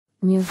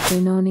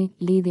KOINONI,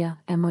 lidhja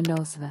e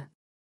molosëve.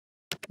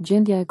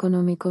 Gjendja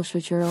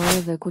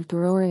ekonomiko-shoqërore dhe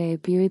kulturore e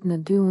Epirit në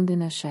dy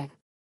undin e shek.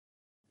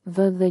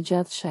 V dhe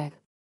gjatë shek.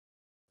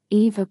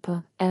 IVP,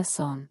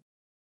 son.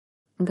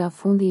 Nga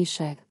fundi i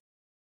shek.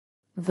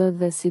 V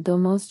dhe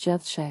sidomos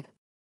gjatë shek.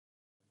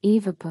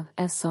 IVP,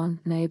 son,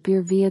 në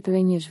Epir vihet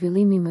re një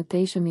zhvillim i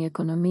mëtejshëm i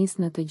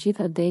ekonomisë në të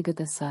gjitha degët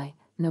e saj,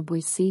 në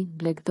bujqësi,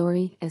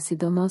 blegtori e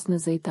sidomos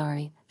në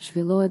zejtari,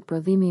 zhvillohet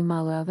prodhimi i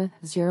mallrave,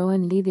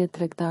 zgjerohen lidhjet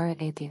tregtare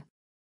etj.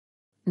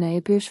 Në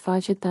Epir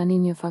shfaqet tani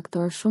një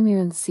faktor shumë i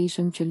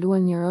rëndësishëm që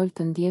luan një rol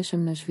të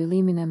ndjeshëm në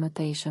zhvillimin e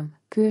mëtejshëm.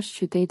 Ky është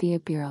qyteti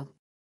Epirot.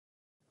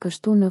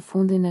 Kështu në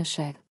fundin e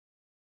shek.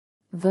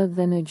 V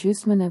dhe në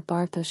gjysmën e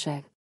parë të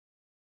shek.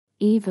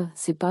 IV,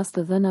 sipas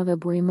të dhënave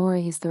burimore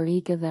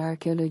historike dhe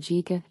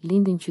arkeologjike,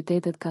 lindin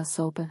qytetet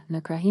Kasope,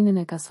 në krahinën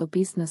e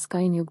Kasopisë në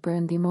skajin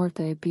jugperëndimor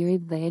të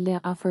Epirit dhe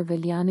Elea afër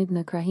Veljanit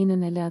në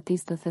krahinën e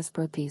Leatis të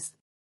Thesprotisë.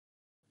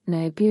 Në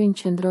Epirin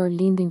qendror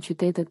lindin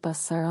qytetet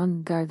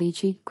Passaron,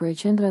 Gardhiqi,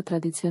 kryeqendra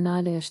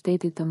tradicionale e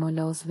shtetit të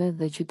molosëve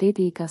dhe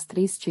qyteti i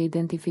Kastrisë që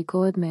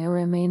identifikohet me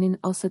Euremenin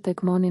ose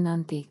Tekmonin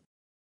antik.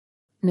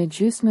 Në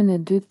gjysmën e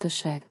dytë të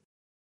shek.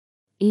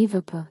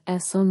 IVP,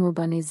 son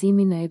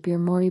urbanizimi në Epir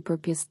mori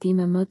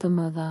përpjesëtime më të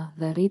mëdha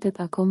dhe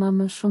rritet akoma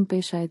më shumë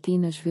pesha e tij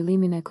në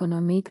zhvillimin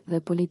ekonomik dhe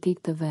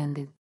politik të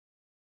vendit.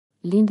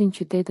 Lindin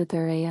qytetet e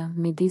reja,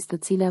 midis të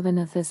cilave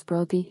në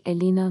Thesproti,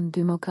 Elina,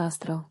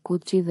 Dymokastro,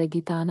 Kutçi dhe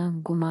Gitana,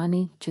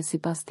 Gumani, që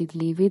sipas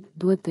Titlivit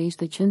duhet të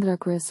ishte qendra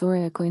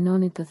kryesore e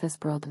Koinonit të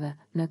Thesprotëve,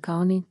 në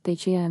Kauni,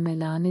 Teqeja e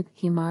Melanit,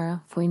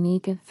 Himara,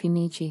 Fojnike,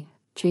 Finiqi,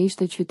 që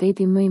ishte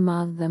qyteti më i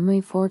madh dhe më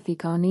i fortë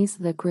i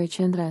Kaunisë dhe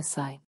kryeqendra e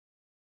saj.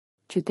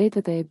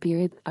 Qytetet e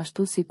Epirit,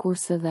 ashtu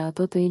sikurse dhe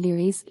ato të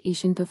Ilirisë,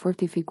 ishin të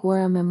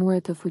fortifikuara me mure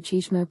të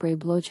fuqishme prej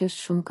bloqesh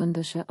shumë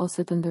këndëshe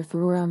ose të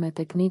ndërthuruara me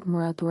teknik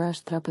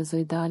muraturash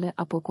trapezoidale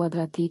apo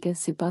kuadratike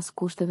sipas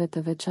kushteve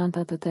të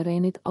veçanta të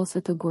terrenit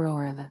ose të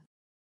guroreve.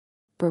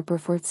 Për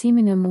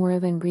përforcimin e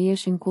mureve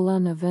ngriheshin kulla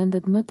në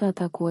vendet më të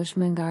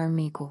atakueshme nga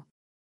armiku.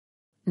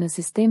 Në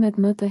sistemet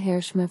më të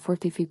hershme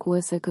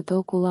fortifikuese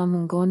këto kulla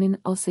mungonin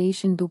ose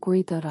ishin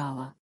dukuri të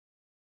rralla.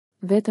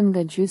 Vetëm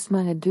nga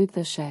gjysma e dytë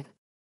të shek.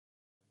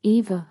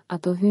 IV,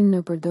 ato hynë në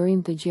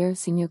përdorim të gjerë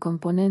si një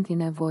komponent i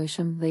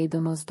nevojshëm dhe i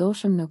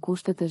domosdoshëm në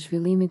kushtet e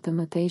zhvillimit të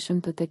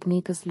mëtejshëm të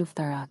teknikës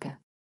luftarake.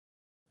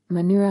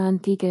 Mënyra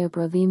antike e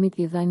prodhimit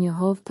i dha një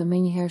hovë të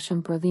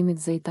menjëhershëm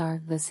prodhimit zejtar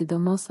dhe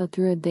sidomos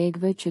atyre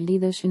degëve që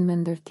lidheshin me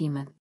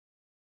ndërtimet.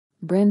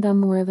 Brenda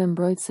mureve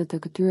mbrojtëse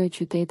të këtyre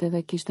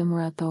qyteteve kishte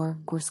murator,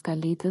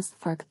 gurskalitës,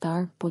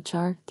 farktar,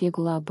 poçar,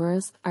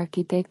 tjegullabërës,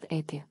 arkitekt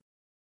etj.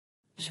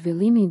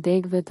 Zhvillimi i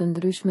degëve të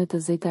ndryshme të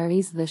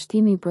zejtarisë dhe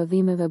shtimi i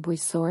prodhimeve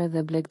bujqësore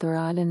dhe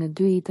blegtorale në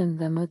dy itën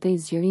dhe mëtej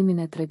zgjerimin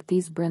e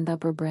tregtisë brenda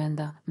për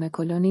brenda, me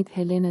kolonit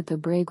helene të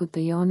bregut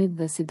të Jonit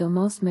dhe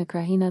sidomos me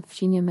krahinat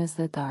fqinje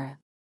mesdhetare.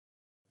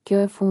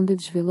 Kjo e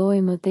fundit zhvilloi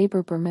më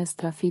tepër përmes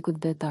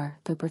trafikut detar,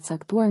 të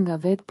përcaktuar nga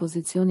vetë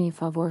pozicioni i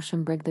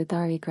favorshëm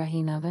bregdetar i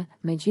krahinave,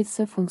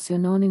 megjithse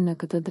funksiononin në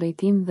këtë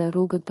drejtim dhe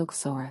rrugët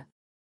toksore.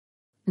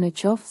 Në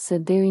qoftë se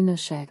deri në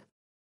shek.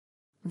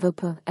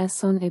 VP,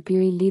 son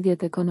Epiri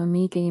lidhjet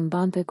ekonomike i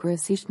mbante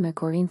kryesisht me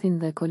Korinthin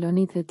dhe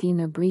kolonitë e tij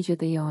në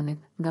brigjet e Jonit,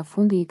 nga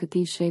fundi i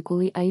këtij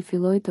shekulli ai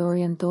filloi të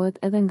orientohet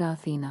edhe nga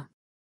Athina.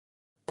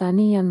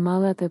 Tani janë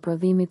mallat e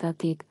prodhimit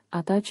atik,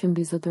 ata që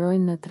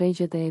mbizotërojnë në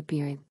tregjet e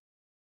Epirit.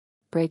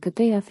 Prej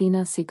këtej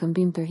Athina si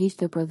këmbim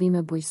tërhiqte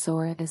prodhime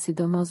bujqësore e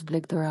sidomos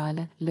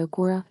blegtorale,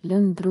 lëkura,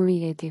 lëndë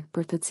druri etj,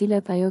 për të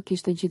cilat ajo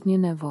kishte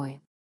gjithnjë nevojë.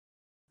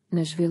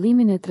 Në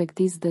zhvillimin e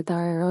tregtisë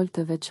detare rol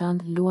të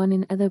veçantë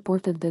luanin edhe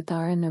portet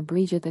detare në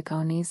brigjet e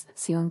Kaunisë,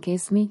 si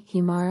Onkesmi,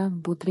 Himara,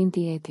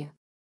 Butrinti etj.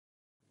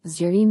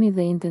 Zgjerimi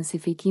dhe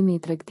intensifikimi i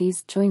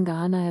tregtisë çoi nga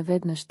ana e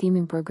vet në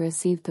shtimin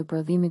progresiv të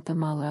prodhimit të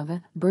mallrave,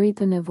 bëri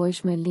të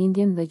nevojshme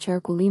lindjen dhe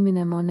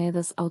qarkullimin e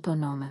monedhës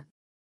autonome.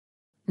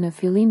 Në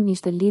fillim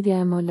ishte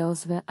lidhja e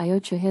molosëve ajo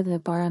që hedhte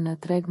para në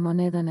treg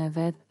monedhën e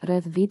vet,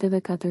 rreth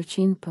viteve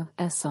 400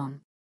 p.e.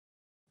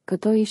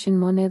 Këto ishin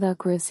monedha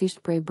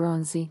kryesisht prej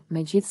bronzi,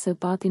 megjithse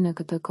pati në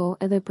këtë kohë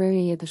edhe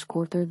prerje të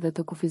shkurtër dhe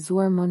të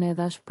kufizuar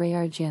monedhash prej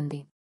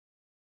argjendi.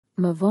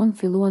 Më vonë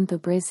filluan të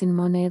presin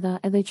monedha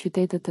edhe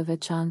qytetet të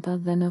veçanta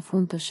dhe në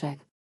fund të shek.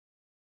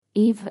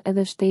 IV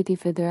edhe shteti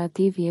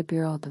federativ i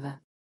Epirotëve.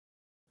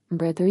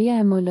 Mbretëria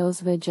e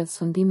molosëve gjatë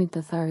sundimit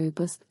të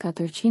Tharypës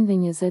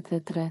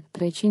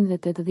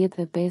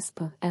 423-385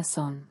 p.e.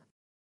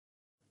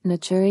 Në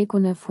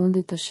çerekun e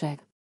fundit të shek.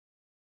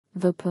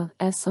 VP,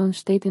 son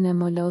shtetin e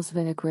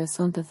molosëve e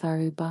kryeson të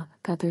Tharypa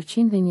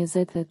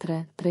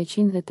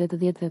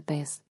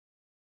 423-385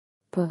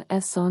 p.e.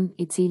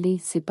 I cili,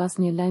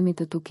 sipas një lajmi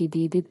të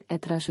Tukididit, e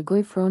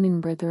trashëgoi fronin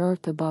mbretëror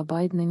të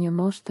babait në një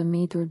moshë të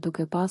mitur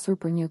duke pasur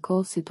për një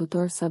kohë si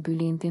tutor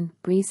Sabylintin,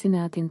 prisin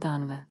e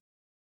atintanëve.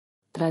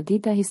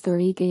 Tradita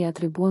historike i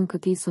atribuon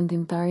këtij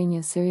sundimtari një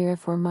seri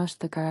reformash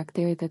të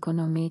karakterit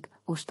ekonomik,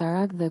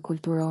 ushtarak dhe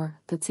kulturor,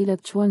 të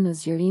cilat quan në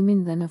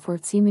zgjerimin dhe në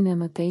forcimin e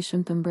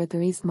mëtejshëm të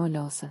mbretërisë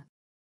molose.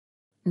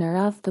 Në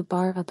radhë të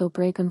parë ato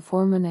prekën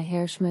formën e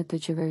hershme të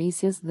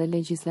qeverisjes dhe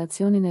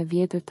legjislacionin e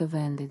vjetër të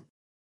vendit.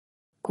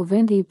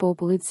 Kuvendi i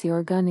popullit si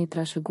organ i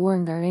trashëguar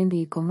nga rendi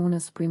i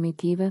komunës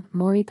primitive,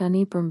 mori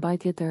tani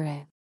përmbajtje të re.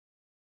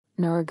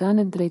 Në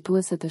organet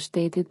drejtuese të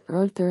shtetit,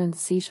 rol të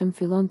rëndësishëm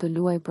fillon të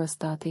luaj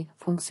prostati,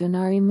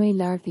 funksionari më i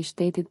lartë i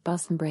shtetit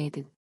pas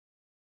mbretit.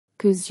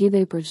 Ky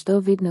zgjidhej për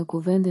çdo vit në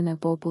kuvendin e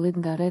popullit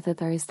nga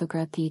rrethet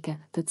aristokratike,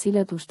 të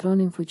cilat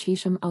ushtronin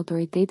fuqishëm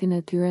autoritetin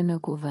e tyre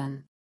në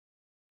kuvend.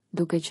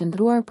 Duke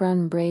qëndruar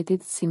pranë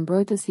mbretit si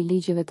mbrojtës i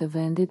ligjeve të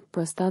vendit,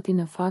 prostati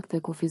në fakt e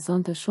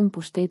kufizonte shumë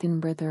pushtetin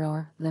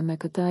mbretëror dhe me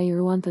këtë ai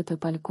ruante të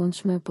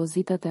palkundshme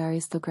pozitat e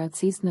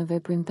aristokracisë në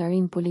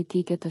veprimtarinë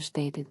politike të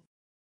shtetit.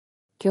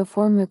 Kjo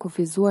formë e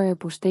kufizuar e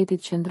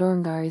pushtetit qendror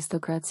nga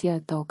aristokracia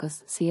e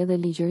tokës, si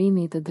edhe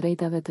ligjërimi i të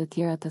drejtave të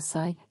tjera të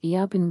saj, i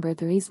japin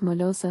mbretërisë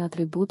molose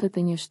atributet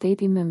e një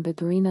shteti me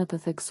mbeturina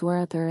të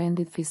theksuara të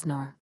rendit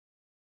fisnor.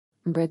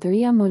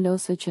 Mbretëria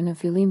molose që në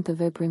fillim të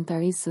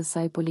veprimtarisë së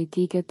saj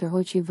politike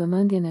tërhoqi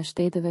vëmendjen e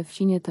shteteve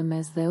fqinje të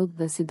Mesdheut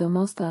dhe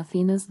sidomos të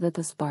Athinës dhe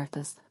të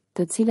Spartës,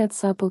 të cilat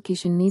sapo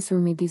kishin nisur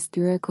midis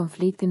tyre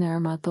konfliktin e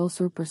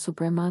armatosur për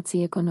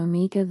supremaci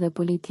ekonomike dhe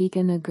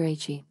politike në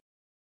Greqi.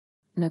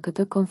 Në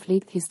këtë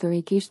konflikt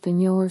historikisht të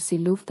njohur si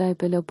lufta e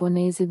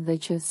Peloponezit dhe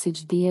që,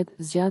 siç dihet,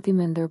 zgjati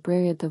me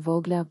ndërprerje të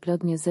vogla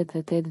plot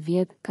 28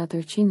 vjet,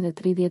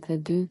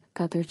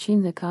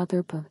 432-404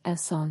 p.e.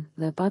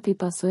 dhe pati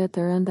pasoja të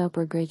rënda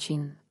për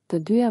Greqinë.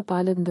 Të dyja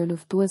palët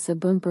ndërluftuese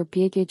bën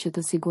përpjekje që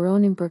të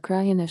siguronin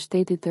përkrahjen e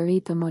shtetit të ri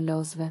të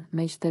molosëve,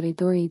 meq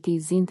territori i tij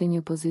zinte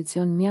një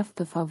pozicion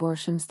mjaft të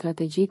favorshëm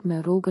strategjik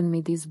me rrugën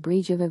midis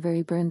brigjeve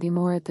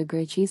veriperëndimore të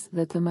Greqisë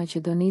dhe të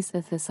Maqedonisë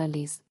e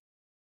Thesalisë.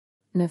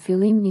 Në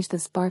fillim ishte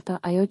Sparta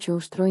ajo që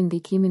ushtroi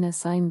ndikimin e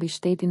saj mbi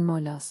shtetin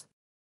molos.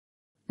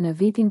 Në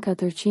vitin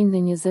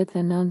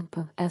 429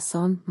 p.e.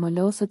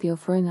 molosët i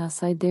ofrojnë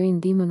asaj deri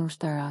ndihmën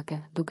ushtarake,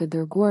 duke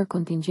dërguar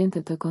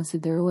kontingjente të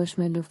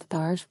konsiderueshme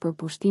luftëtarësh për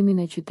pushtimin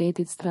e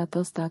qytetit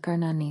Stratos të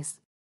Akarnanis.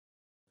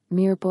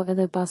 Mirë po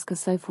edhe pas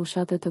kësaj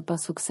fushate të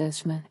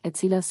pasuksesshme, e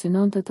cila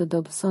synonte të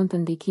dobësonte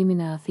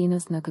ndikimin e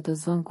Athinës në këtë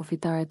zonë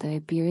kufitare të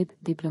Epirit,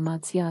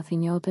 diplomacia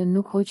athinjote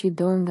nuk hoqi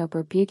dorë nga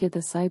përpjekjet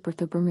e saj për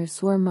të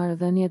përmirësuar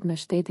marrëdhëniet me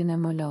shtetin e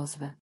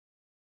molosëve.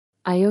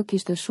 Ajo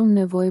kishte shumë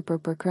nevojë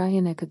për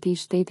përkrahjen e këtij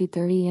shteti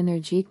të ri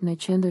energjik në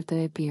qendër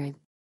të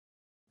Epirit.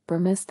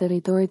 Përmes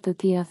territorit të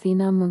tij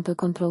Athina mund të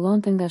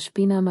kontrollonte nga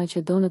shpina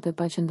maqedonët e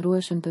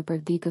paqëndrueshëm të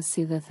Perdikës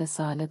si dhe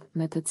Thesalët,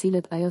 me të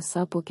cilët ajo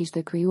sapo kishte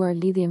krijuar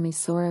lidhje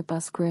miqësore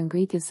pas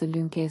kryengritjes së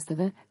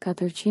lynkesteve,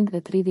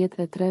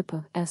 433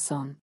 p.e.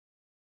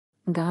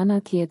 Nga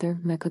ana tjetër,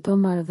 me këto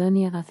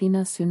marrëdhënie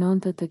Athina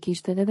synonte të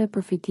kishte edhe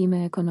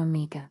përfitime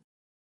ekonomike.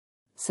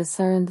 Se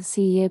sa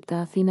rëndësi i jepte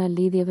Athina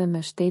lidhjeve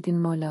me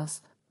shtetin molos,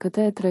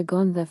 këtë e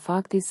tregon dhe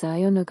fakti se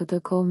ajo në këtë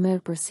kohë merr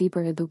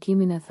përsipër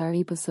edukimin e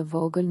tharipës së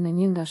vogël në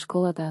një nga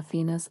shkollat e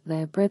Athinës dhe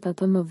e pret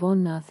atë më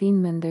vonë në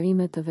Athinë me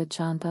nderime të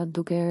veçanta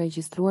duke e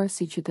regjistruar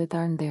si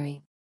qytetar nderi.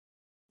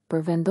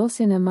 Për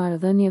vendosjen e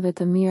marrëdhënieve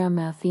të mira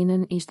me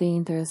Athinën ishte i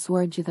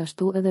interesuar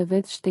gjithashtu edhe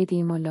vetë shteti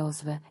i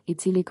molosëve, i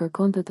cili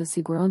kërkonte të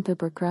siguronte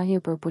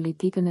përkrahje për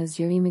politikën e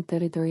zgjerimit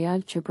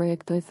territorial që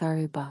projektoi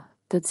Tharipa,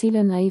 të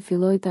cilën ai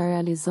filloi ta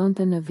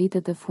realizonte në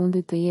vitet e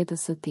fundit të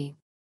jetës së tij.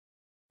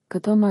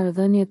 Këto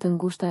marrëdhënie të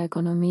ngushta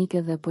ekonomike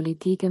dhe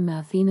politike me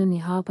Athinën i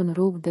hapën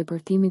rrugë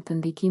depërtimit të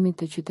ndikimit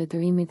të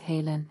qytetërimit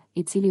helen,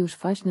 i cili u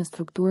shfaq në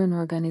strukturën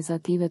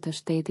organizative të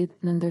shtetit,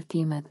 në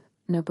ndërtimet,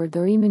 në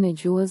përdorimin e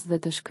gjuhës dhe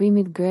të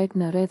shkrimit grek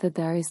në rrethet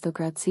e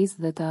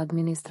aristokracisë dhe të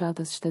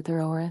administratës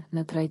shtetërore,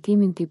 në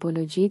trajtimin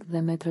tipologjik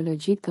dhe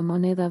metrologjik të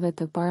monedhave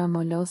të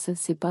paramolose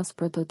sipas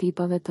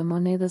prototipave të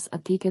monedhës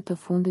atike të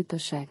fundit të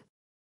shek.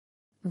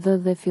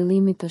 Dhe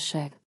fillimit të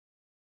shek.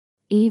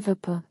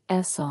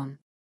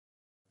 IVP.E.son.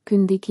 Ky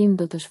ndikim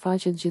do të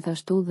shfaqet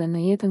gjithashtu dhe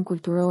në jetën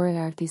kulturore e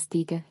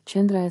artistike,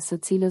 qendra e së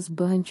cilës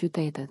bëhen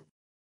qytetet.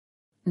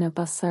 Në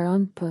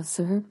Passaron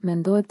p.s.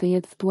 mendohet të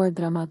jetë ftuar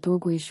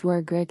dramaturgu i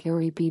quajtur grek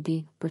Euripidi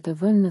për të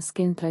vënë në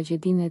skenë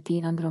tragjedinë e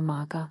tij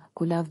Andromaka,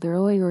 ku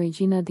lavdërohej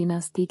origjina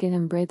dinastike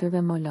e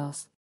mbretërve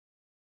molos.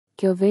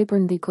 Kjo vepër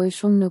ndikoi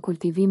shumë në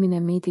kultivimin e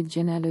mitit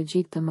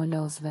gjenealogjik të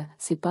molosëve,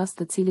 sipas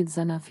të cilit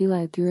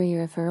zanafilla e tyre i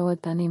referohet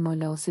tani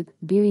Molosit,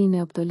 biri i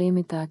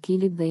Neoptolemit të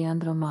Akilit dhe i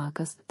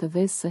Andromakës, të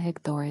vesë së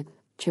Hektorit,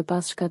 që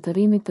pas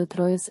shkatërimit të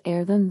Trojës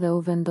erdhën dhe u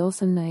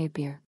vendosën në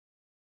Epir.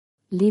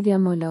 Lidhja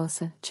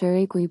molose,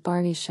 çereku i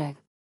parë i shek.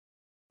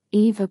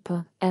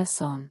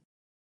 IVP.E.son.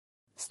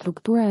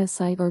 Struktura e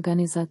saj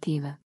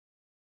organizative.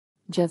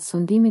 Gjatë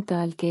sundimit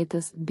të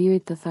Alketës,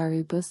 birit të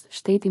Tharipës,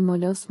 shteti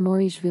molos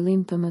mori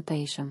zhvillim të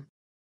mëtejshëm.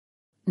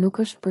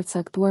 Nuk është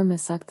përcaktuar me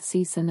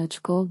saktësi se në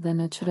ç'kohë dhe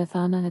në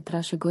ç'rrethana e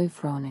trashëgoi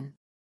fronin.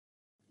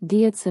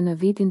 Dihet se në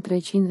vitin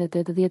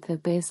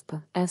 385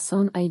 p.e.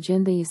 ai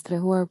gjendej i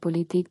strehuar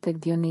politik tek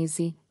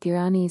Dionisi,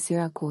 tirani i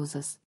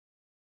Sirakuzës.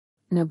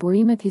 Në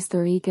burimet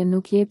historike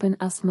nuk jepen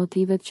as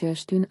motivet që e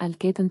shtyn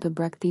Alketën të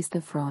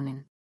braktiste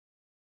fronin.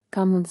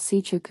 ka mundësi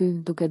që ky,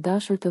 duke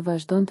dashur të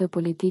vazhdonte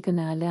politikën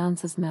e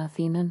aleancës me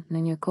Athinën, në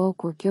një kohë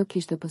kur kjo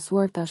kishte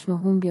pësuar tashmë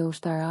humbje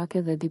ushtarake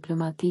dhe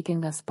diplomatike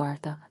nga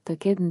Sparta, të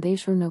ketë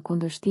ndeshur në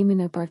kundërshtimin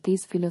e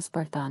partisë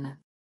filospartane.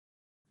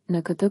 Në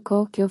këtë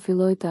kohë kjo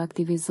filloi të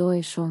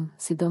aktivizohej shumë,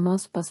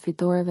 sidomos pas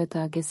fitoreve të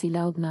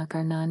Agesilaut në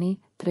Akarnani,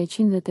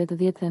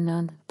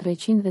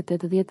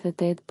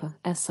 389-388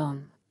 p.e.s.,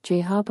 që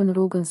i hapën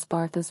rrugën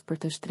Spartës për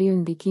të shtrirë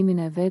ndikimin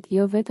e vet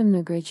jo vetëm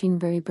në Greqinë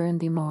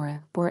veriperëndimore,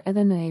 por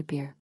edhe në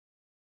Epir.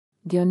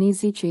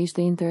 Dionisi, që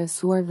ishte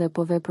interesuar dhe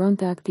po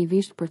vepronte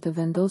aktivisht për të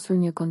vendosur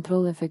një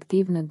kontroll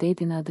efektiv në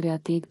detin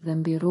Adriatik dhe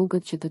mbi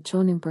rrugët që të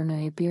çonin për në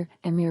Epir,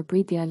 e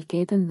mirëpriti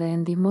Alketën dhe e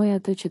ndihmoi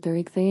atë që të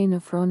rikthehej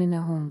në fronin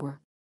e humbur.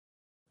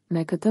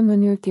 Me këtë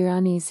mënyrë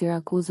tirani i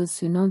Sirakuzës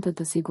synonte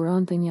të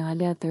siguronte një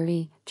aleat të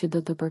ri, që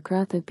do të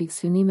përkrahte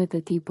piksynimet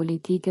e tij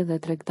politike dhe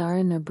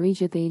tregtare në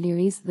brigjet e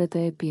Ilirisë dhe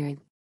të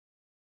Epirit.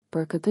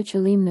 Për këtë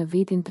qëllim në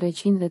vitin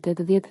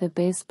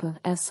 385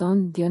 p.e.s.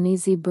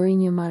 Dionisi bëri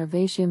një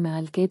marrëveshje me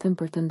Alketën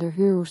për të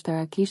ndërhyrë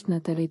ushtarakisht në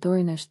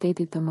territorin e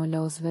shtetit të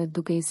Molosëve,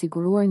 duke i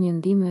siguruar një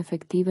ndihmë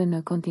efektive në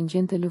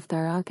kontingjente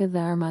luftarake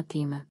dhe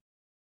armatime.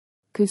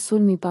 Ky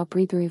sulm i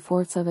papritur i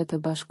forcave të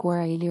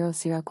bashkuara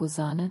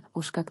iliro-sirakuzane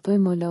u shkaktoi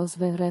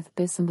Molosëve rreth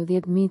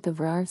 15.000 të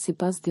vrarë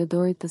sipas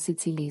Diodorit të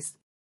Sicilisë.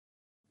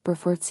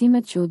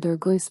 Përforcimet që u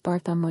dërgoi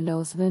Sparta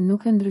Molosëve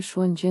nuk e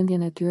ndryshuan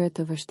gjendjen e tyre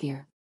të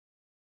vështirë.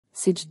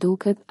 Siç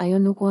duket, ajo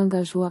nuk u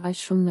angazhua aq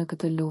shumë në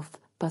këtë luftë,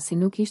 pasi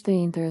nuk ishte e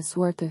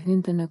interesuar të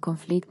hynte në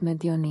konflikt me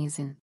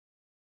Dionisin.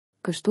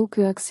 Kështu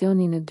ky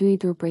aksioni në dy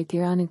itur prej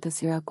tiranit të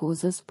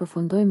Sirakuzës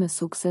përfundoi me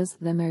sukses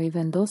dhe me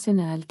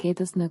rivendosjen e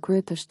Alketës në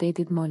krye të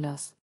shtetit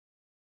Molos.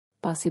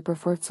 Pasi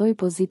përforcoi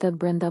pozitat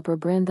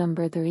brenda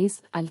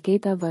mbretërisë,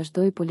 Alketa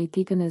vazhdoi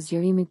politikën e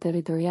zgjerimit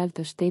territorial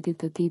të shtetit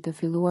të tij të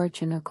filluar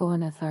që në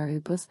kohën e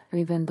Tharrypës,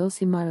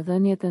 rivendosi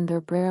marrëdhëniet e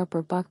ndërprera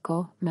për pak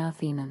kohë me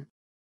Athinën.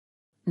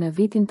 Në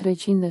vitin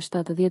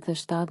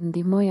 377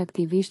 ndihmoi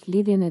aktivisht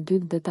lidhjen e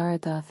dytë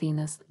detare të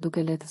Athinës, duke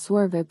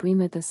lehtësuar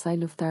veprimet e saj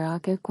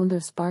luftarake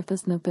kundër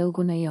Spartës në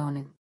pellgun e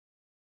Ionit.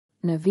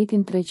 Në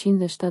vitin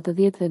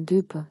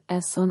 372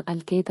 p.e.s.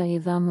 Alketa i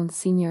dha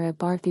mundësi një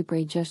reparti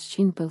prej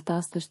 600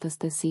 pëlltastësh të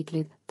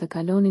Stesiklit, të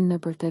kalonin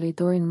nëpër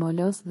territorin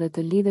Molos dhe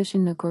të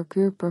lidheshin në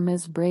Korkyr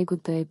përmes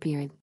bregut të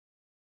Epirit.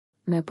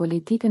 Me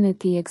politikën e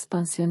tij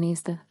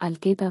ekspansioniste,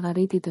 Alketa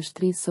arriti të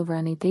shtrisë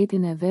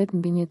sovranitetin e vet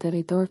mbi një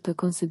territor të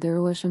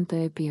konsiderueshëm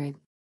të Epirit.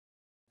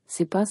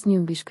 Sipas një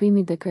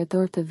mbishkrimi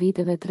dekretor të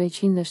viteve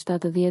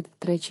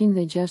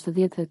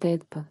 370-368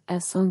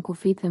 p.e.s.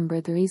 kufit e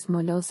mbretërisë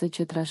molose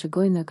që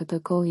trashëgoi në këtë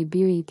kohë i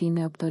biri i tij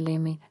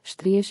Neoptolemi,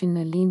 shtriheshin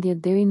në lindje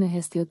deri në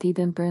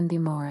Hestiotiden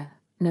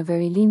perëndimore, në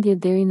verilindje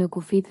deri në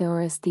kufit e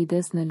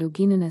Orestides në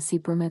luginën e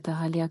sipërme të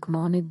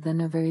Haliakmonit dhe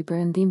në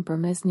veriperëndim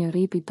përmes një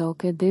rripi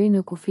toke deri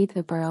në kufit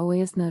e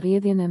Paraujës në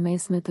rrjedhjen e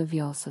mesme të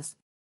Vjosës.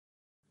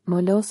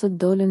 Molosët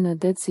dolën në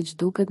det siç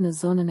duket në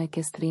zonën e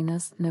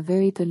Kestrinës, në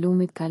veri të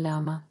lumit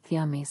Kalama,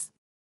 Thiamis.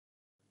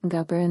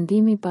 Nga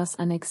perëndimi pas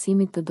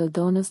aneksimit të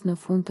Dodonës në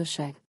fund të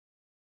shek.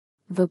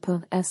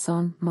 VP.e.s.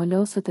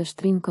 Molosët e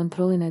shtrin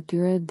kontrollin e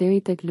tyre deri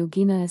tek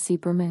lugina e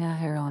sipërme e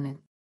Aheronit.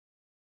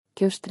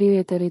 Kjo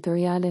shtrirje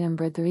territoriale e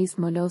mbretërisë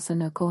molose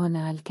në kohën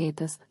e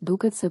Alketës,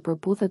 duket se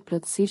përputhet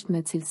plotësisht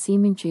me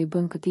cilësimin që i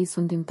bën këtij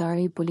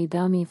sundimtari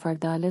Polidami i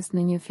Fardales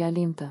në një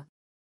fjalim të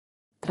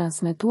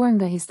transmetuar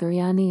nga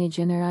historiani e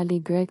generali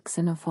grek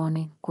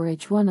Xenofoni, kur e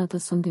quan atë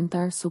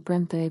sundimtar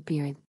suprem të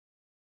Epirit.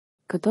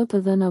 Këto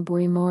të dhëna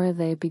burimore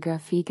dhe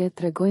epigrafike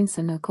tregojnë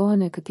se në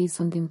kohën e këtij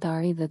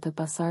sundimtari dhe të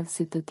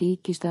pasardhësit të tij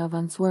kishte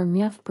avancuar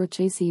mjaft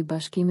procesi i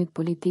bashkimit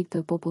politik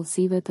të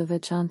popullsive të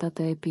veçanta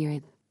të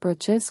Epirit.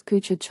 Proces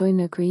ky që çoi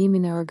në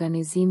krijimin e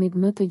organizimit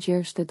më të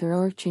gjerë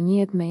shtetëror që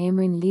njihet me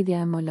emrin Lidhja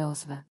e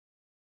Molosëve.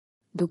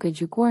 Duke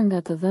gjykuar nga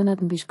të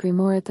dhënat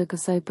mbishkrimore të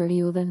kësaj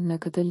periudhe, në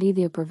këtë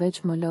lidhje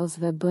përveç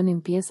Molosëve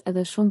bënin pjesë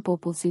edhe shumë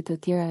popullsi të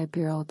tjera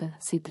epirote,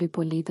 si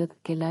Tripolitët,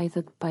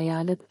 Kelajtët,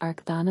 Pajalët,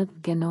 Arktanët,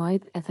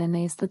 Genoajt,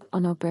 Ethenestët,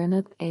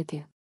 Onopernët,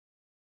 etj.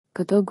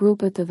 Këto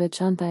grupe të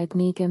veçanta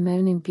etnike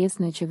merrnin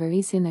pjesë në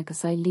qeverisjen e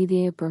kësaj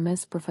lidhjeje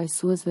përmes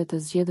përfaqësuesve të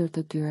zgjedhur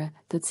të tyre,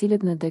 të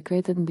cilët në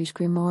dekretet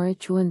mbishkrimore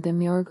quhen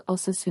demiurg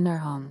ose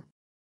synarhon.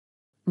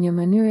 Një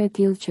mënyrë e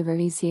tillë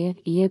qeverisjeje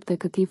i jepte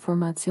këtij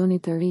formacioni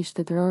të ri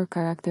shtetëror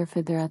karakter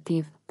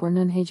federativ, por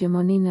nën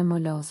hegemoninë e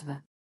Molosëve.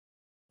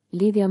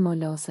 Lidhja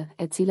molose,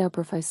 e cila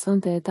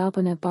përfaqësonte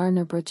etapën e parë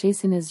në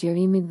procesin e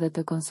zgjerimit dhe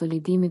të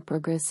konsolidimit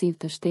progresiv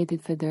të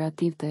shtetit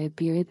federativ të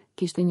Epirit,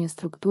 kishte një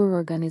strukturë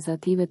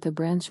organizative të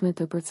brendshme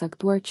të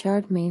përcaktuar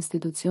qartë me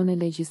institucione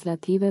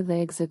legjislative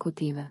dhe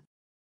ekzekutive.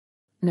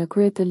 Në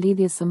krye të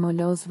lidhjes së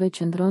Molosëve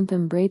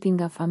qëndronte mbreti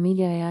nga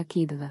familja e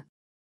Akidëve.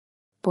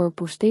 Por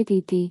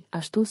pushteti i tij,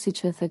 ashtu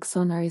siç e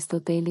thekson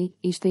Aristoteli,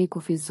 ishte i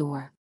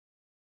kufizuar.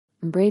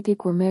 Mbreti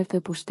kur merrte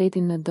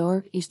pushtetin në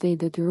dorë, ishte i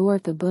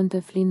detyruar të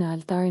bënte fli në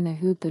altarin e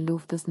hyjtë të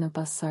luftës në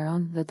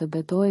Passaron dhe të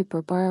betohej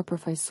përpara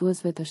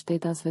përfaqësuesve të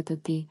shtetasve të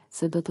tij,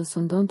 se do të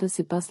sundonte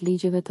sipas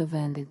ligjeve të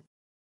vendit.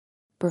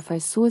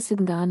 Përfaqësuesit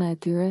nga ana e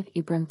tyre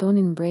i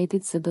premtonin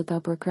mbretit se do ta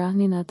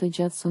përkrahnin atë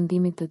gjatë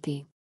sundimit të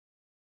tij.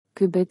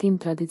 Ky betim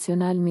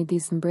tradicional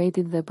midis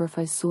mbretit dhe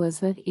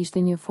përfaqësuesve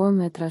ishte një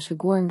formë e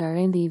trashëguar nga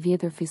rendi i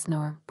vjetër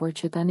fisnor, por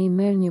që tani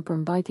merr një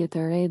përmbajtje të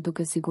re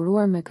duke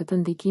siguruar me këtë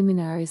ndikimin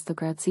e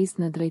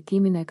aristokracisë në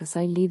drejtimin e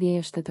kësaj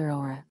lidhjeje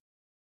shtetërore.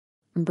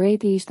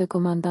 Mbreti ishte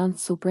komandant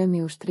suprem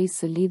i ushtrisë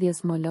së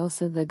lidhjes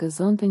molose dhe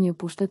gëzonte një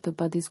pushtet të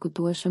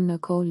padiskutueshëm në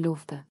kohë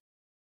lufte.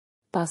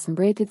 Pas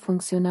mbretit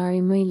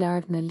funksionari më i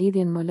lartë në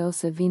lidhjen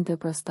molose vinte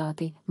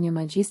prostati, një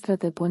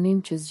magjistrat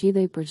eponim që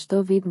zgjidhej për çdo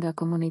vit nga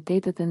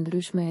komunitetet e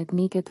ndryshme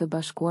etnike të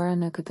bashkuara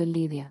në këtë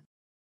lidhje.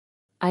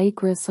 Ai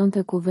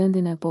kryesonte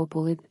kuvendin e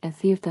popullit, e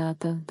thirrte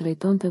atë,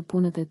 drejtonte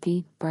punët e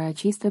tij,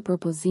 paraqiste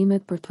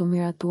propozimet për të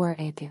miratuar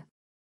etje.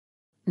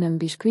 Në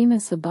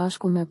mbishkrime së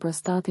bashku me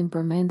prostatin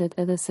përmendet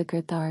edhe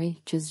sekretari,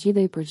 që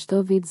zgjidhej për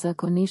çdo vit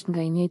zakonisht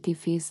nga i njëjti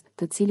fis,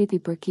 të cilit i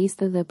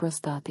përkiste dhe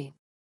prostati.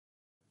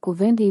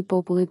 Kuvendi i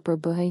popullit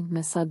përbëhej,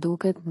 me sa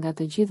duket, nga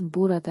të gjithë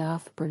burrat e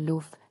aftë për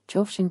luftë,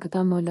 qofshin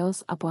këta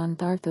molos apo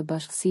antar të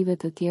bashkësive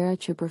të tjera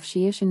që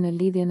përfshiheshin në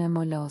lidhjen e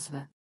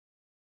molosëve.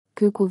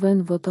 Ky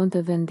kuvend votonte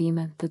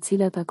vendime, të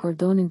cilat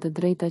akordonin të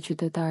drejta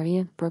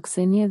qytetarie,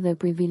 proksenie dhe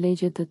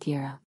privilegje të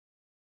tjera.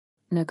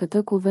 Në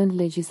këtë kuvend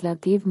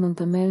legjislativ mund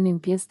të merrnin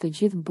pjesë të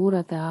gjithë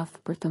burrat e aftë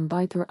për të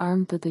mbajtur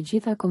armë të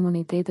gjitha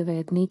komuniteteve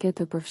etnike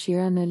të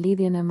përfshira në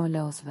lidhjen e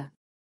molosëve.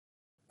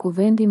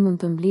 Kuvendi mund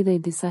të mblidhej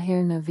disa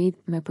herë në vit,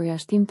 me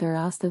përjashtim të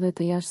rasteve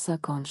të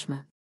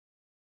jashtëzakonshme.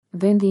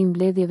 Vendi i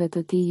mbledhjeve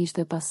të tij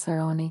ishte pas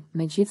Saroni,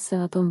 megjithse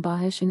ato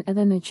mbaheshin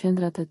edhe në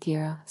qendra të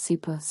tjera,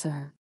 si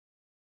pjesë.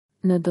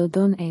 Në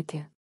Dodon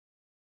etje.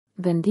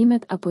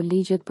 Vendimet apo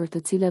ligjet për të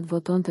cilat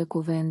votonte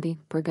kuvendi,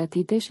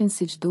 përgatiteshin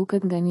siç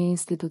duket nga një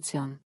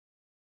institucion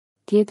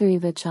tjetër i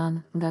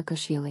veçantë, nga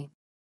Këshilli.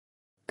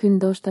 Ky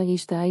ndoshta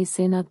ishte ai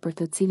senat për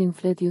të cilin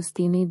flet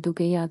Justini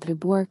duke i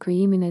atribuar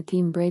krijimin e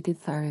tij mbretit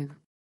Tharëv.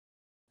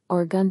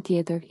 Organ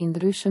tjetër, i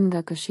ndryshëm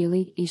nga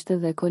Këshilli, ishte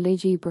dhe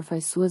kolegji i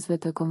përfaqësuesve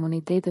të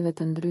komuniteteve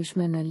të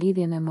ndryshme në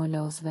lidhjen e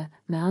molosëve,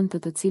 me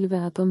anë të cilëve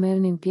ato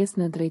merrnin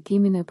pjesë në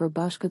drejtimin e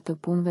përbashkët të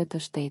punëve të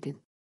shtetit.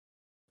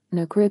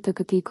 Në krye të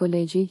këtij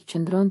kolegji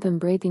qëndronte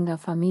mbreti nga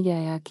familja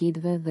e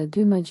Akidëve dhe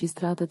 2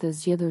 magjistratët e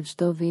zgjedhur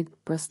çdo vit,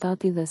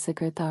 prostati dhe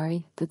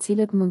sekretari, të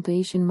cilët mund të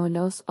ishin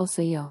molos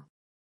ose jo.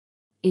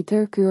 I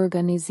tërë ky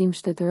organizim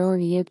shtetëror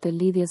i jepte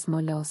lidhjes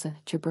molose,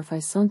 që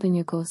përfaqësonte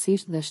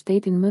njëkohësisht dhe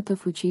shtetin më të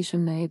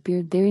fuqishëm në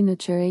Epir deri në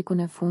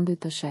çerekun e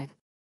fundit të shek.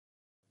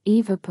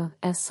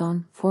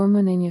 IVP-son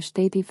formën e një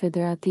shteti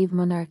federativ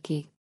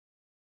monarkik.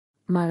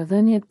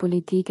 Marrëdhëniet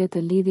politike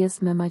të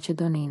lidhjes me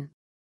Maqedoninë.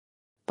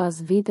 Pas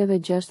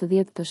viteve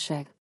 60 të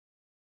shek.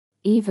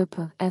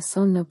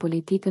 IVP-son në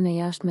politikën e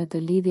jashtme të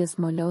lidhjes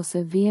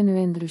molose vjen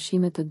re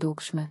ndryshime të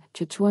dukshme,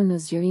 që çuan në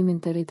zgjerimin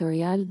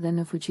territorial dhe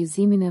në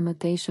fuqizimin e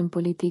mëtejshëm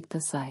politik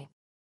të saj.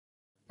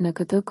 Në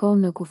këtë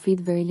kohë në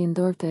kufit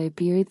verilindor të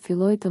Epirit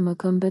filloi të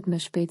mëkëmbet me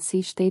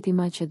shpejtësi shteti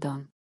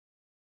Maqedon.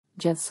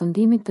 Gjatë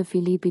sundimit të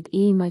Filipit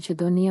I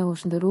Maqedonia u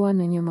shndërrua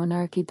në një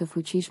monarki të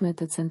fuqishme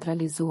të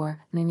centralizuar,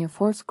 në një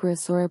forcë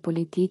kryesore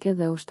politike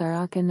dhe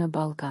ushtarake në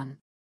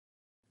Ballkan.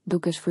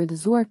 Duke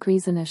shfrytëzuar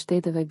krizën e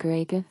shteteve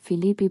greke,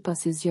 Filipi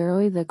pasi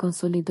zgjeroi dhe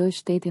konsolidoi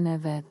shtetin e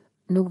vet,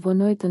 nuk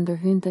vonoi të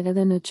ndërhynte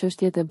edhe në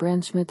çështjet e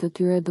brendshme të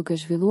tyre duke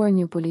zhvilluar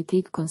një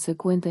politikë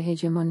konsekuente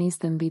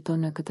hegemoniste mbi to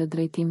në këtë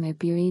drejtim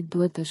Epiri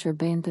duhet të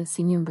shërbente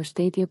si një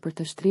mbështetje për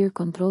të shtrirë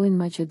kontrollin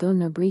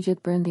maqedon në brigjet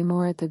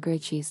perëndimore të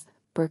Greqisë.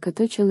 Për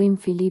këtë qëllim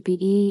Filipi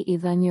I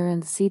dha një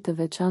rëndësi të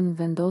veçantë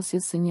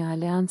vendosjes së një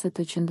aleance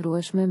të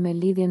qëndrueshme me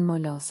lidhjen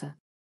molose.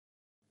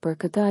 Për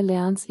këtë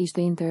aleancë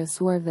ishte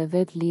interesuar dhe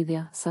vetë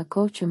Lidhja, sa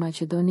kohë që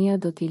Maqedonia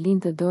do t'i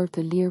linte dorë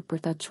të lirë për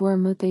ta çuar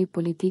më tej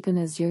politikën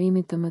e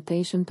zgjerimit të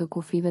mëtejshëm të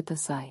kufive të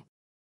saj.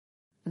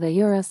 Dhe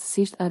jo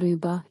rastësisht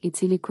Aryba, i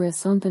cili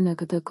kryesonte në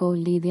këtë kohë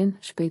lidhjen,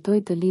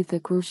 shpejtoi të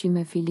lidhte krushi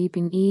me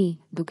Filipin I,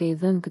 duke i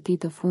dhënë këtij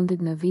të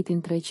fundit në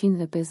vitin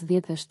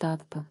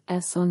 357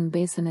 p.e.son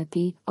mbesën e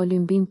tij,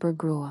 Olympin për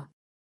grua.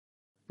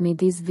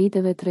 Midis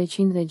viteve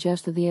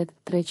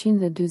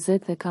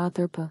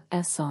 360-344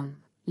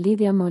 p.e.son.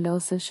 Lidhja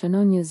molose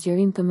shënon një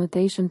zgjerim të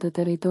mëtejshëm të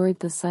territorit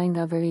të saj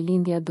nga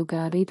verilindja duke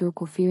arritur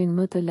kufirin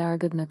më të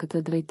largët në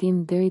këtë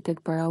drejtim deri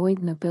tek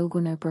Paraujt në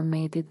pellgun e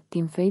Përmetit,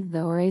 Timfejt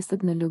dhe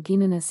Orestët në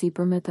luginën e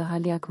sipërme të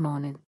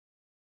Haliakmonit.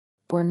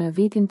 Por në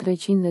vitin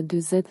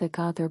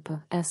 344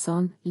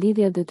 p.e.son,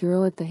 lidhja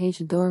detyrohet të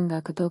heqë dorë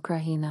nga këto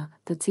krahina,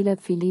 të cilat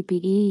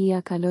Filipi I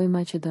ia kaloi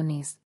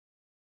Maqedonisë.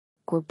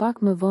 Kur pak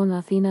më vonë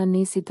Athina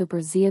nisi të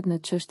përzihet në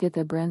çështjet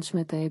e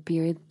brendshme të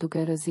Epirit,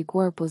 duke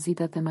rrezikuar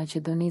pozitat e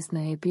Maqedonisë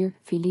në Epir,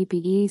 Filipi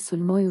I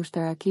sulmoi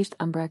ushtarakisht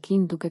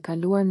Ambrakin duke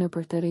kaluar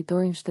nëpër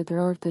territorin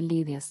shtetëror të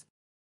lidhjes.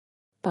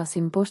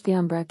 Pasi mposhti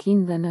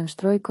Ambrakin dhe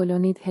nënshtroi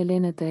kolonitë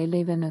helene të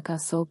elejve në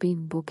Kasopi,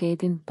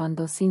 Buketin,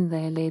 Pandosin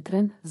dhe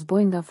Eletren,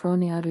 zboi nga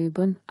froni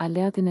Arybën,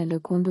 aleatin e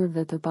lëkundur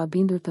dhe të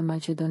pabindur të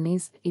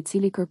Maqedonisë, i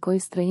cili kërkoi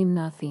strehim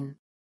në Athinë.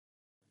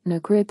 Në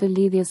krye të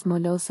lidhjes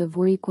molose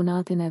vuri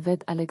kunatin e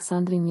vet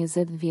Aleksandrin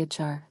 20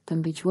 vjeçar, të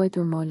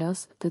mbiquajtur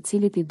molos, të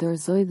cilit i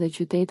dorëzoi dhe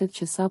qytetet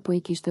që sapo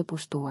i kishte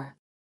pushtuar.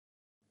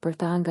 Për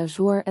të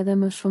angazhuar edhe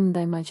më shumë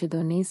ndaj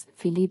Maqedonisë,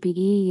 Filipi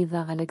i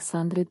dha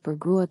Aleksandrit për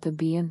grua të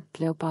bien,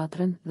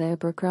 Kleopatrën, dhe e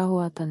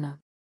përkrahu atë në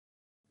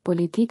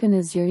politikën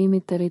e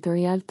zgjerimit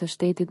territorial të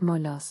shtetit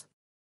molos.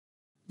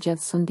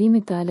 Gjatë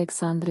sundimit të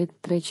Aleksandrit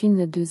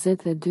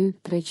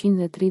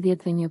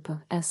 342-331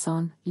 p.e.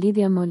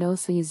 lidhja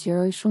molose i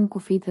zgjeroi shumë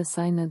kufit e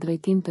saj në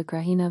drejtim të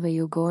krahinave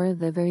jugore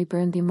dhe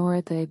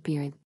veriperëndimore të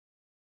Epirit.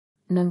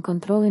 Nën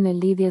kontrollin e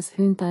lidhjes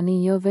hyn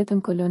tani jo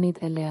vetëm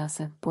kolonitë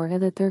elease, por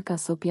edhe tërë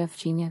Kasopia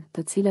fqinje,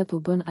 të cilat u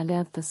bën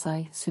aleat të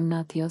saj,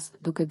 Symnatios,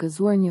 duke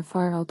gëzuar një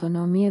farë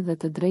autonomie dhe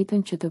të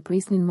drejtën që të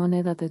prisnin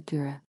monedat e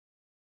tyre.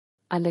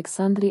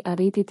 Aleksandri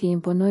arriti t'i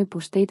imponoj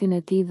pushtetin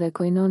e tij dhe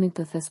koinonit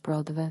të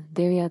Thesprotëve,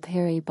 deri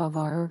atëherë i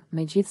pavarur,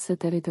 megjithse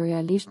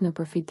territorialisht në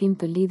përfitim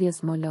të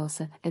lidhjes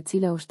molose, e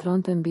cila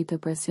ushtronte mbi të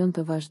presion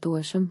të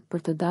vazhdueshëm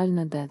për të dalë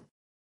në det.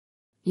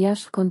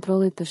 Jashtë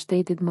kontrollit të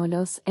shtetit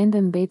molos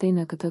ende mbetej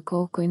në këtë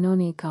kohë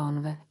koinoni i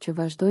kaunëve, që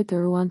vazhdoi të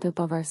ruante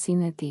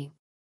pavarësinë e tij.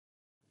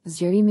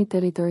 Zgjerimi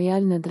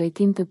territorial në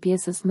drejtim të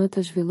pjesës më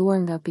të zhvilluar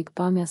nga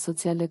pikpamja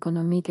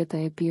social-ekonomike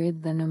të Epirit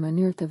dhe në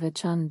mënyrë të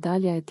veçantë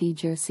dalja e tij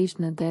gjerësisht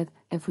në det,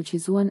 e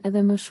fuqizuan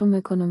edhe më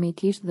shumë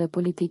ekonomikisht dhe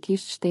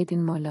politikisht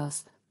shtetin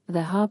molos,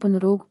 dhe hapën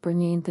rrugë për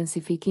një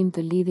intensifikim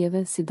të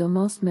lidhjeve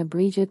sidomos me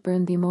brigjet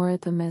perëndimore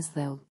të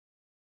mesdhellë.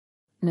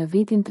 Në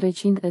vitin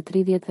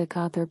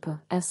 334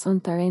 p.e.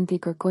 Tarenti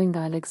kërkoi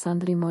nga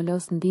Aleksandri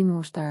Molos ndihmë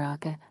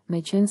ushtarake,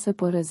 meqense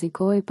po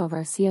rrezikoi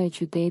pavarësia e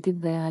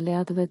qytetit dhe e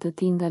aleatëve të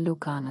tij nga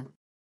Lukanët.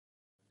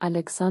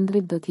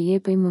 Aleksandrit do t'i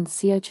jepej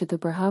mundësia që të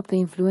përhapte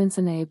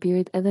influencën e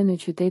Epirit edhe në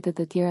qytetet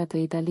e tjera të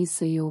Italisë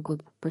së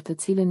Jugut, për të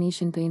cilën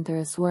ishin të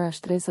interesuara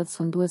shtresat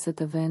sunduese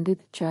të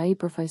vendit që ai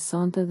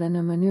përfaqësonte dhe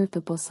në mënyrë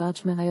të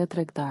posaçme ajo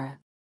tregtare.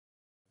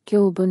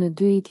 Kjo u bë në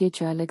dy itje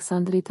që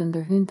Aleksandri të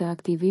ndërhynte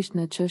aktivisht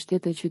në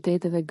çështjet e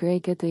qyteteve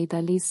greke të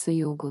Italisë së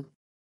Jugut.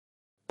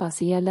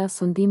 Pasi ja la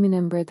sundimin e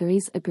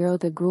mbretërisë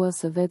epirote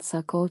gruas së vet sa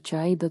kohë që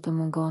ai do të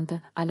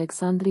mungonte,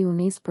 Aleksandri u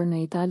nis për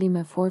në Itali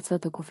me forca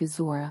të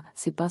kufizuara,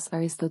 sipas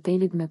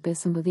Aristotelit me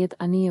 15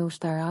 anije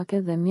ushtarake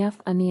dhe mjaft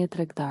anije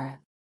tregtare.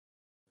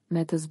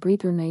 Me të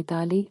zbritur në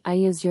Itali,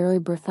 ai e zgjeroi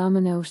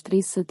bërthamën e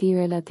ushtrisë së tij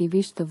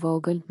relativisht të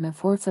vogël, me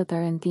forca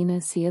tarentine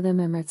si edhe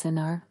me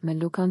mercenar, me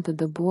lukan të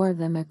dëbuar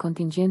dhe me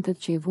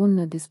kontingjentet që i vunë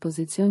në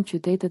dispozicion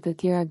qytetet e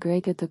tjera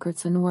greke të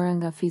kërcënuara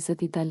nga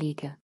fiset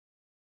italike.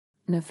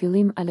 Në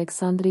fillim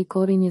Aleksandri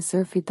korri një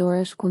sër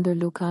fitoresh kundër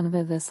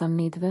lukanëve dhe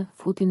samnitëve,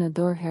 futi në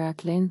dorë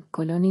Heraklen,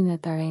 koloninë e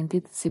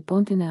Tarentit, si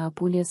pontin e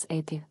Apuljes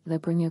Eti, dhe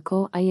për një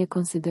kohë ai e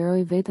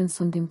konsideroi veten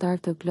sundimtar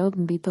të plot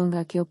mbi to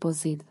nga kjo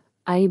pozitë.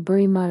 Ai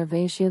bëri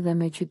marrëveshje dhe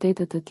me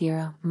qytete të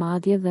tjera,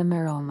 madje dhe me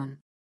Romën.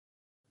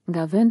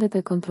 Nga vendet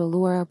e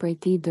kontrolluara prej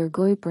tij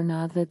dërgoi për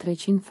natë dhe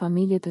 300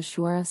 familje të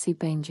shuara si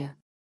pengje.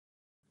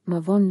 Më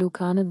vonë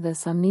lukanët dhe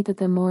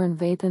samnitët e morën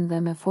veten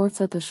dhe me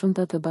forca të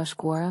shumta të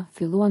bashkuara,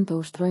 filluan të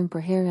ushtrojnë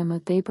për herë më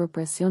tepër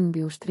presion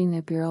mbi ushtrinë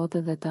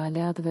epirote dhe të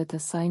aleatëve të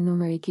saj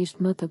numerikisht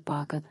më të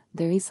pakët,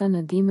 derisa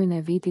në dimrin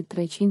e vitit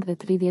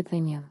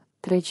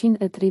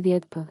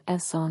 330 p.e.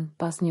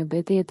 pas një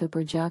betejë të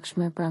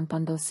përgjakshme pranë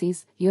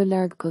Pandosisë, jo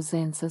larg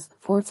Kozencës,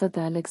 forcat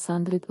e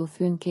Aleksandrit u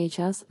thyen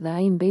keqas dhe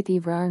ai mbeti i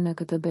vrarë në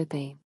këtë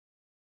betejë.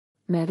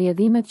 Me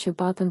rrjedhimet që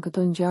patën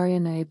këto ngjarje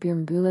në Epir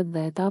mbyllet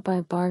dhe etapa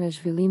e parë e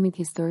zhvillimit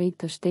historik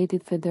të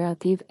shtetit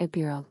federativ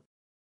epirot.